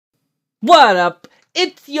What up?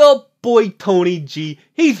 It's your boy tonyG.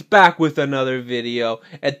 He's back with another video,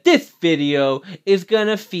 and this video is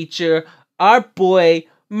gonna feature our boy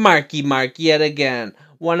Marky Mark yet again.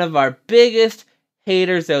 One of our biggest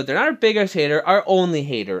haters out there. Not our biggest hater, our only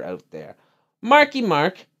hater out there. Marky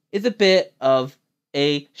Mark is a bit of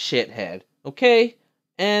a shithead, okay?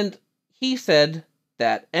 And he said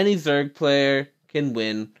that any Zerg player can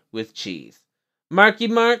win with cheese. Marky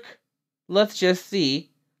Mark, let's just see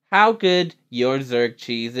how good your Zerg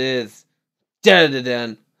cheese is.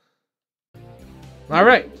 Dun-dun-dun.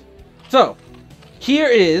 Alright, so here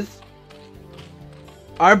is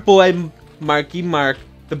our boy Marky Mark,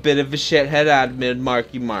 the bit of a shithead admin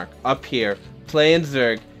Marky Mark, up here playing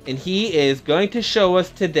Zerg, and he is going to show us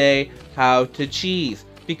today how to cheese,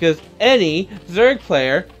 because any Zerg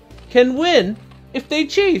player can win if they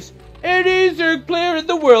cheese. Any Zerg player in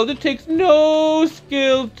the world, it takes no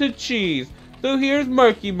skill to cheese. So here's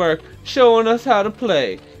Marky Mark showing us how to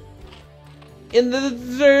play. In the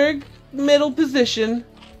Zerg middle position,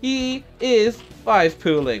 he is 5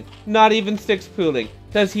 pooling, not even 6 pooling.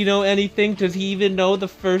 Does he know anything? Does he even know the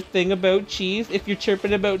first thing about cheese? If you're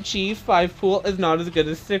chirping about cheese, 5 pool is not as good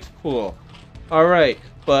as 6 pool. Alright,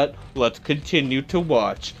 but let's continue to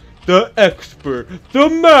watch. The expert, the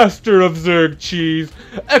master of Zerg cheese,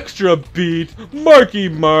 extra beat, Marky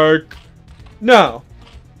Mark. Now,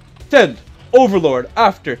 send Overlord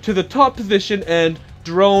after to the top position and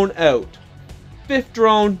drone out. 5th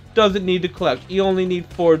drone doesn't need to collect. You only need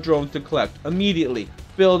 4 drones to collect. Immediately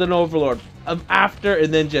build an Overlord after,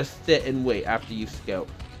 and then just sit and wait after you scout.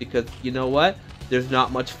 Because you know what? There's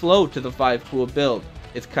not much flow to the 5 pool build.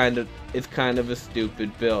 It's kind of a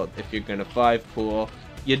stupid build. If you're gonna 5 pool,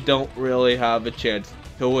 you don't really have a chance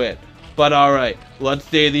to win. But alright, let's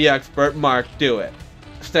see the expert Mark do it.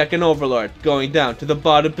 2nd Overlord going down to the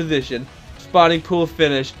bottom position. Spotting pool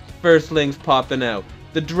finished, firstlings popping out.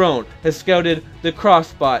 The drone has scouted the cross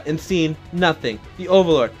spot and seen nothing. The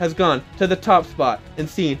Overlord has gone to the top spot and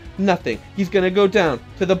seen nothing. He's gonna go down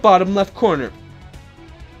to the bottom left corner.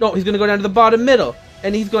 No, he's gonna go down to the bottom middle,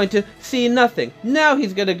 and he's going to see nothing. Now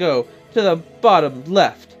he's gonna go to the bottom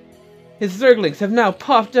left. His Zerglings have now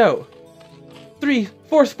popped out.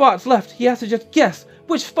 4 spots left. He has to just guess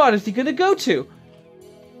which spot is he gonna go to.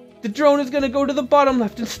 The drone is going to go to the bottom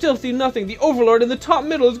left and still see nothing. The Overlord in the top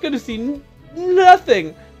middle is going to see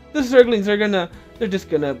nothing. The Zerglings are they're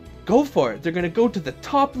just going to go for it. They're going to go to the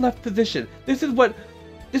top left position. This is what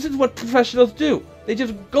professionals do. They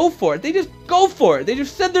just go for it. They just go for it. They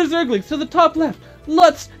just send their Zerglings to the top left.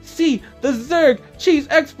 Let's see the Zerg cheese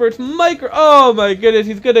experts micro. Oh my goodness,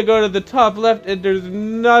 he's going to go to the top left and there's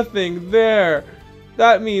nothing there.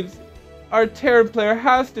 That means our Terran player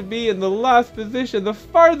has to be in the last position, the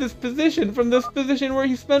farthest position from this position where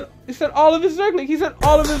he sent all of his Zerglings. He sent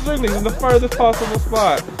all of his Zerglings in the farthest possible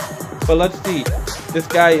spot. But let's see. This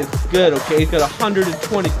guy is good, okay? He's got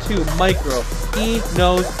 122 micro. He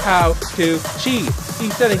knows how to cheese.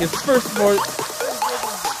 He's setting his first board.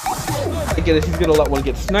 Again, he's gonna let one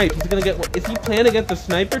get sniped. He's gonna get one. Is he playing against the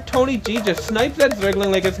sniper? tonyG just snipes that Zergling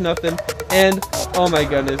like it's nothing. And oh my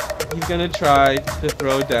goodness, he's gonna try to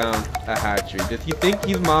throw down a hatchery. Does he think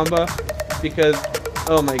he's Mamba? Because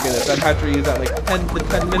oh my goodness, that hatchery is at like the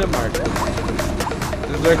 10-minute mark.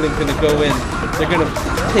 The Zergling's gonna go in. They're gonna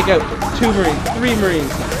take out 2 Marines, 3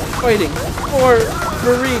 Marines, fighting, 4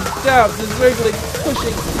 Marines down. The Zergling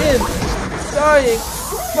pushing in, dying.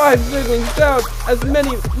 5 Zerglings down, as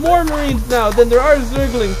many more Marines now than there are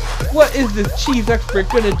Zerglings. What is this cheese expert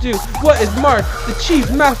gonna do? What is Mark, the cheese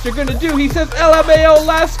master, gonna do? He says LMAO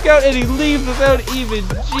last scout and he leaves without even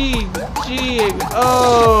G'ing.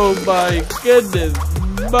 Oh my goodness,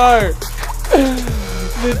 Mark.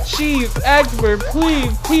 The cheese expert,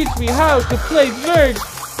 please teach me how to play Zerg.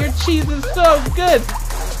 Your cheese is so good.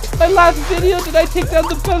 My last video, did I take down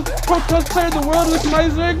the best Protoss player in the world with my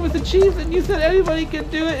Zerg with the cheese? And you said anybody can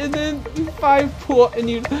do it, and then you 5 pool and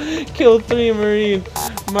you killed 3 Marines.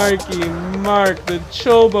 Marky Mark, the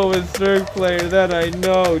Choboist Zerg player that I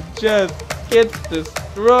know, just gets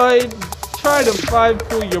destroyed. Try to 5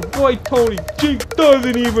 pool. Your boy tonyG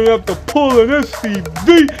doesn't even have to pull an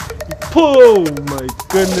SCV. Oh my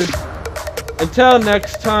goodness. Until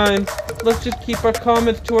next time, let's just keep our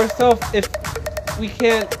comments to ourselves if we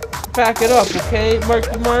can't back it up, okay?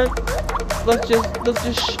 Marky Mark, let's just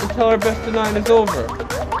until our best of 9 is over.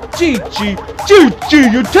 GG,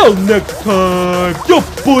 until next time, yo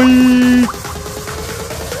boy!